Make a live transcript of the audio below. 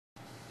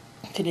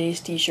today's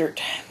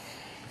t-shirt.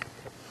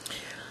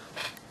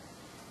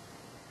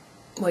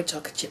 White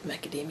chocolate chip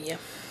macadamia.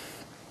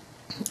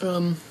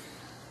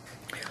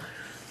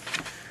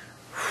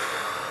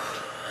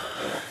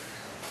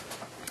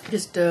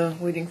 Just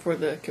waiting for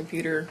the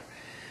computer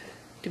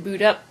to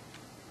boot up.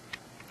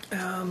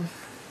 I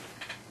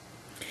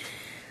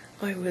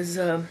was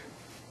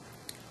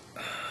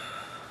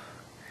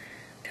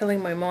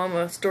telling my mom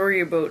a story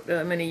about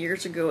many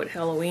years ago at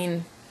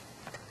Halloween.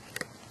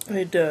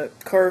 I'd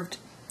carved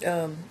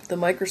the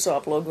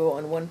Microsoft logo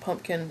on one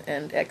pumpkin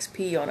and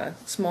XP on a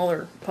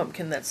smaller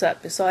pumpkin that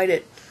sat beside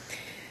it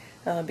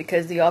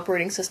because the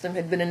operating system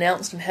had been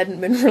announced and hadn't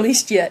been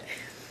released yet.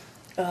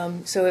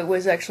 So it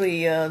was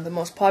actually the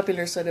most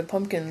popular set of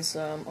pumpkins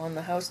on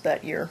the house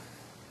that year.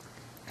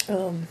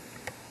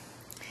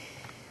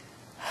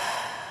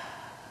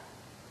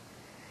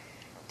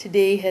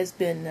 Today has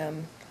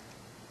been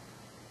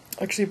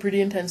actually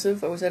pretty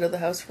intensive. I was out of the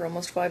house for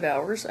almost 5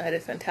 hours. I had a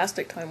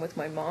fantastic time with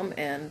my mom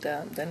and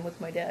then with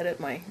my dad at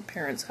my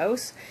parents'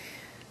 house.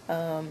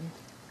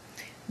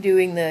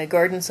 Doing the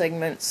garden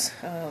segments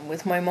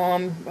with my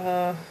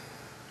mom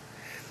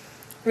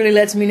really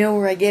lets me know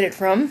where I get it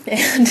from.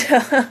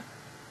 And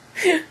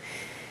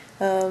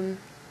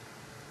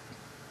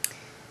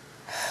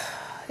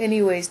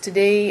anyways,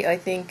 today, I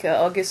think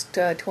August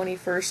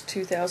 21st,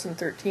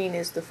 2013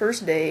 is the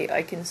first day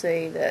I can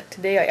say that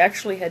today I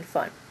actually had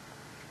fun.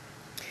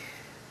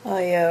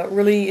 I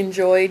really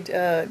enjoyed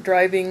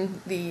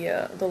driving the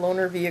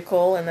loaner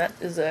vehicle, and that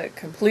is a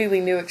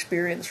completely new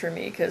experience for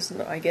me because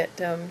I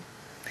get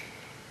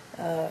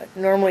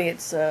normally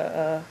it's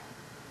a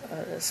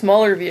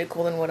smaller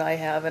vehicle than what I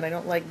have, and I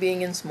don't like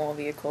being in small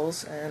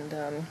vehicles, and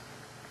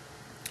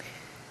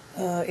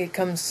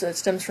it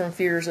stems from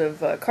fears of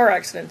car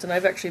accidents, and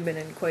I've actually been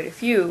in quite a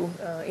few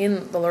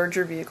in the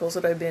larger vehicles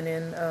that I've been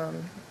in,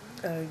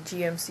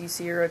 GMC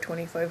Sierra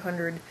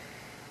 2500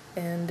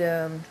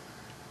 and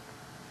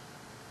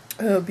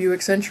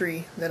Buick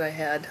Century that I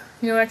had.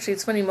 You know, actually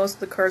it's funny, most of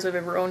the cars I've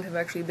ever owned have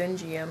actually been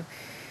GM,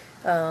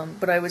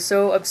 but I was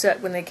so upset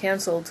when they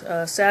canceled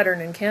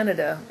Saturn in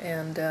Canada,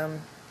 and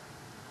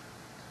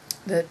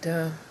that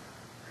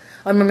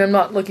I'm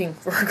not looking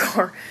for a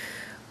car,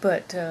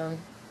 but I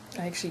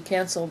actually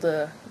canceled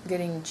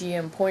getting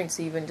GM points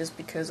even just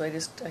because I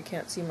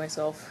can't see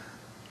myself.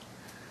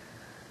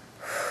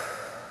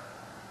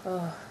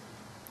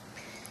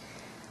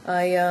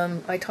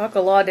 I talk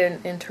a lot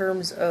in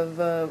terms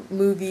of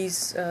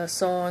movies,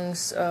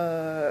 songs,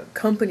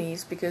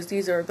 companies, because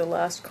these are the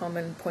last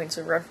common points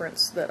of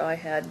reference that I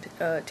had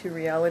to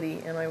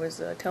reality. And I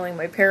was telling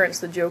my parents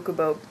the joke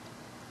about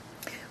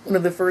one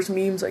of the first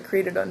memes I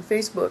created on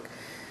Facebook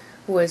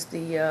was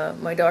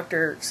my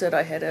doctor said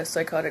I had a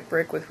psychotic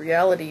break with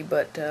reality,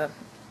 but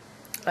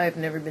I've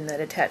never been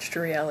that attached to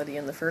reality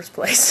in the first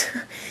place.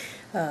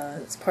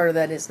 It's part of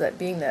that is that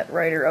being that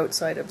writer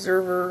outside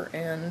observer,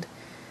 and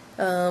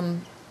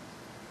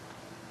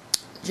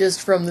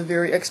just from the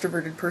very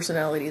extroverted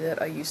personality that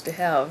I used to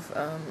have,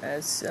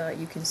 as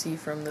you can see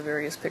from the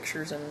various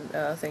pictures and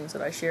things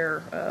that I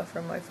share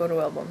from my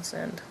photo albums.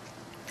 And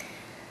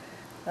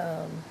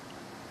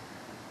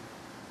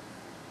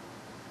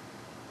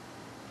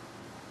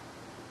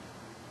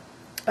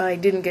I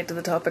didn't get to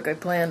the topic I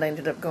planned. I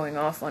ended up going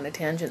off on a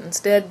tangent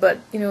instead, but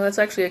you know, that's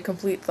actually a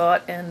complete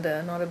thought and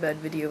not a bad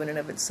video in and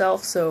of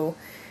itself. So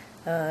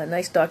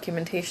nice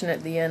documentation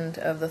at the end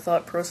of the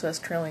thought process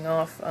trailing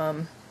off.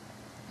 I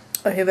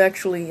have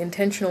actually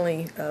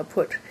intentionally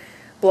put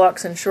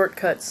blocks and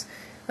shortcuts,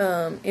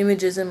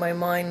 images in my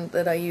mind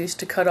that I use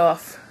to cut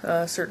off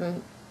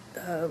to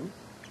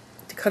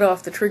cut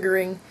off the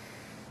triggering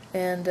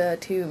and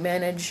to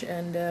manage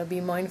and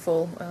be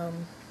mindful.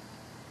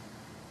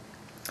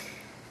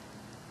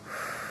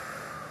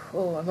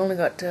 Oh, I've only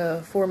got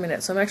 4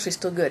 minutes, so I'm actually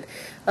still good.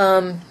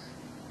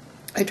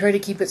 I try to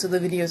keep it so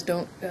the videos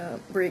don't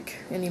break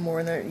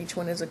anymore, and each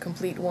one is a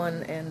complete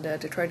one, and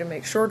to try to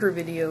make shorter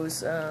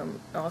videos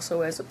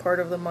also as a part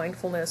of the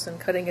mindfulness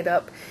and cutting it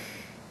up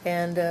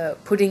and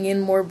putting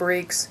in more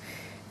breaks,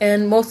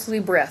 and mostly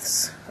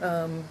breaths.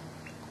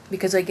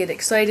 Because I get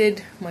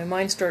excited, my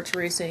mind starts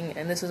racing,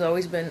 and this has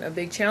always been a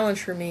big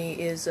challenge for me,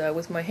 is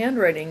with my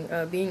handwriting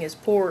being as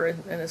poor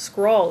and as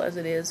scrawl as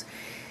it is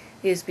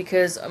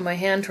because my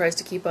hand tries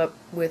to keep up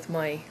with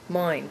my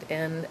mind.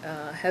 And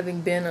having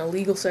been a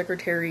legal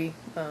secretary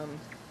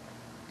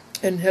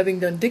and having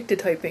done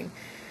dictatyping,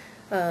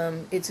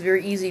 it's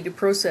very easy to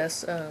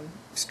process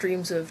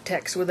streams of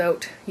text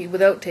without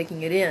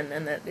taking it in,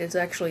 and that it's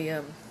actually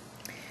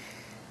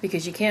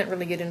because you can't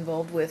really get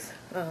involved with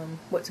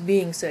what's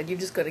being said. You've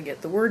just got to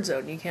get the words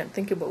out, and you can't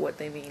think about what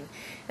they mean.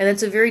 And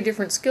it's a very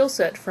different skill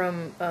set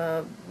from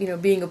you know,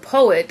 being a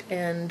poet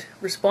and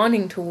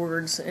responding to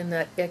words in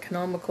that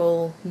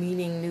economical,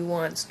 meaning,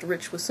 nuanced,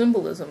 rich with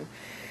symbolism.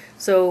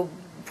 So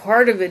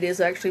part of it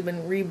has actually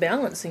been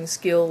rebalancing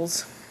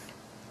skills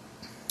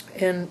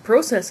and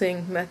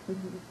processing.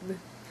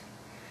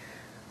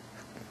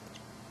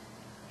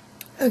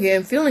 Okay,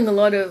 I'm feeling a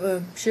lot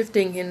of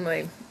shifting in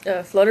my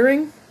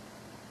fluttering.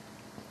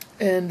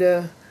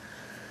 And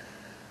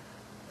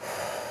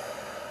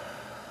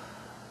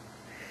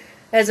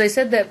as I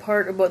said that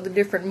part about the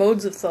different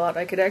modes of thought,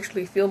 I could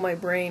actually feel my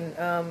brain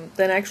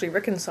then actually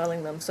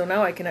reconciling them. So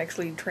now I can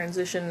actually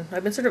transition.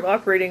 I've been sort of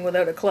operating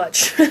without a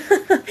clutch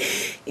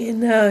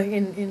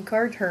in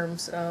car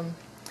terms.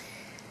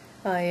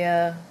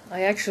 I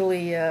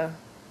actually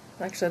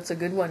that's a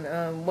good one.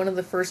 One of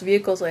the first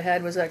vehicles I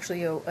had was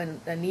actually a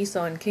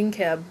Nissan King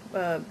Cab,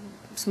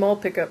 small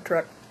pickup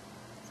truck,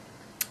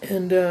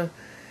 and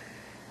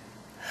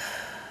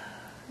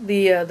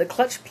the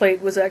clutch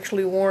plate was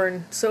actually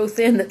worn so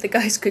thin that the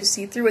guys could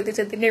see through it. They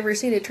said they'd never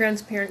seen a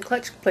transparent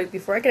clutch plate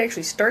before. I could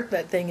actually start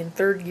that thing in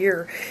third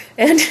gear,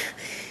 and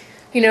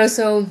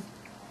so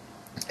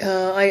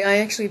I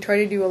actually try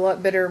to do a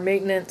lot better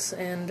maintenance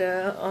and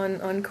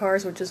on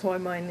cars, which is why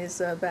mine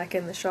is back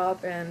in the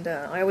shop. And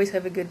I always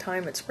have a good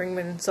time at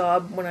Springman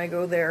Saab when I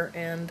go there,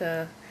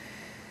 and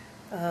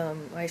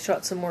I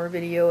shot some more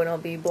video, and I'll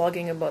be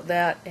blogging about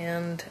that.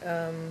 And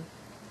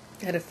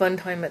had a fun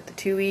time at the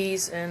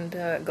 2Es,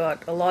 and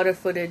got a lot of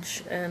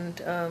footage, and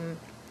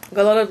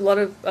got a lot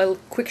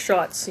of quick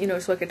shots,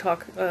 so I could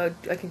talk.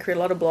 I can create a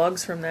lot of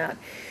blogs from that.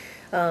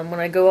 When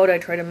I go out, I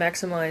try to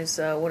maximize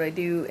what I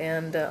do,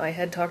 and I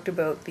had talked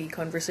about the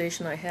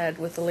conversation I had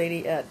with the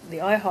lady at the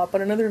IHOP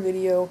on another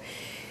video,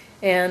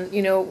 and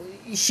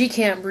she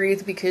can't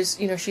breathe because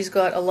she's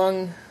got a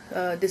lung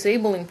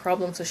disabling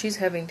problem, so she's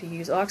having to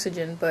use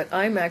oxygen. But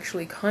I'm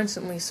actually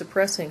constantly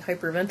suppressing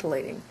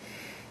hyperventilating,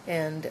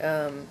 and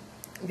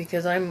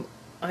because I'm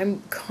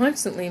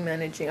constantly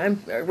managing.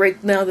 I'm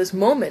right now this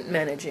moment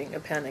managing a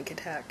panic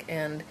attack,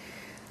 and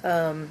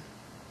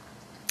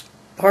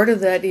part of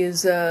that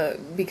is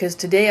because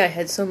today I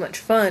had so much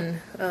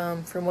fun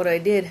from what I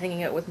did,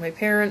 hanging out with my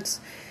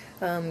parents,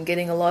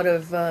 getting a lot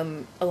of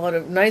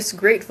nice,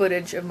 great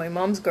footage of my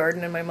mom's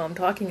garden and my mom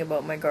talking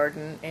about my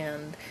garden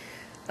and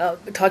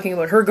talking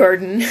about her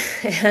garden,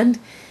 and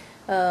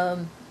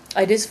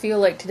I just feel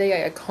like today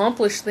I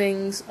accomplished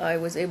things. I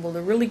was able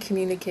to really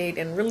communicate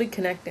and really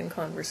connect in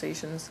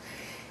conversations.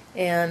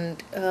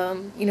 And,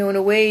 in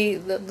a way,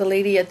 the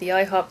lady at the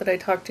IHOP that I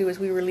talked to as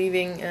we were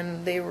leaving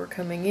and they were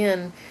coming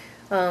in,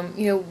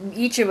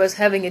 each of us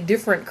having a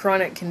different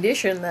chronic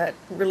condition that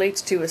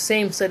relates to a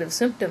same set of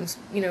symptoms,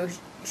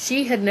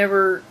 she had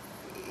never,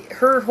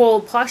 her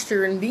whole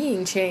posture and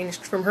being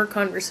changed from her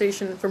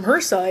conversation, from her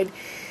side,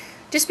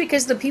 just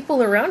because the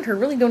people around her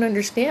really don't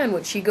understand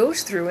what she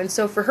goes through. And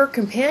so for her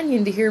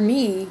companion to hear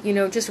me,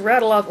 just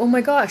rattle off, oh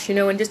my gosh,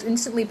 and just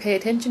instantly pay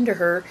attention to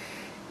her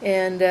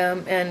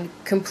and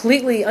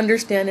completely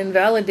understand and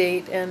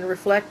validate and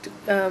reflect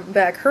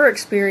back her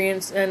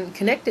experience and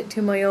connect it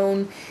to my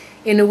own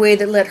in a way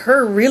that let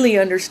her really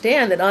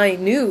understand that I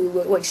knew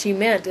what she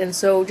meant. And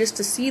so just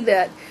to see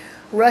that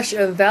rush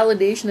of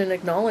validation and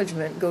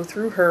acknowledgement go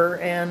through her,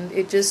 and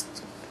it just,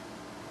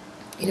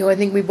 I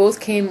think we both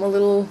came a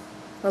little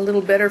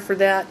better for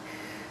that,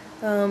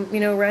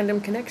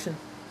 random connection.